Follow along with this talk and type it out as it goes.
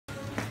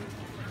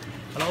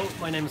Hello,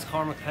 my name is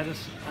Cormac Pettitt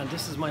and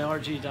this is my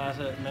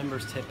RGDATA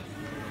members tip.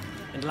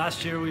 In the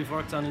last year we've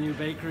worked on a new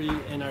bakery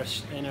in our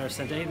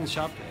St Aidan's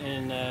shop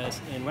in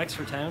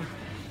Wexford town,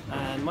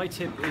 and my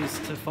tip is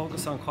to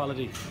focus on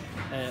quality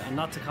and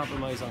not to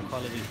compromise on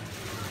quality.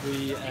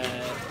 We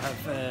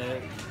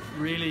have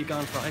really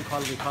gone for high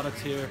quality product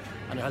here,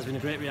 and there has been a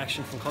great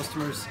reaction from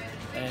customers,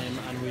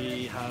 and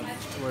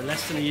we're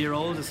less than a year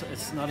old.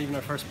 It's not even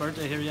our first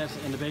birthday here yet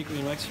in the bakery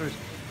in Wexford.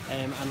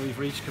 And we've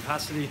reached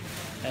capacity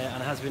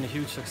and it has been a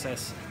huge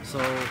success. So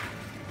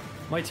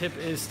my tip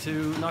is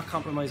to not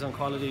compromise on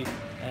quality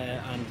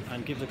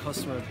and give the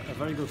customer a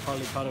very good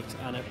quality product,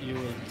 and you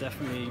will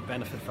definitely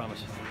benefit from it.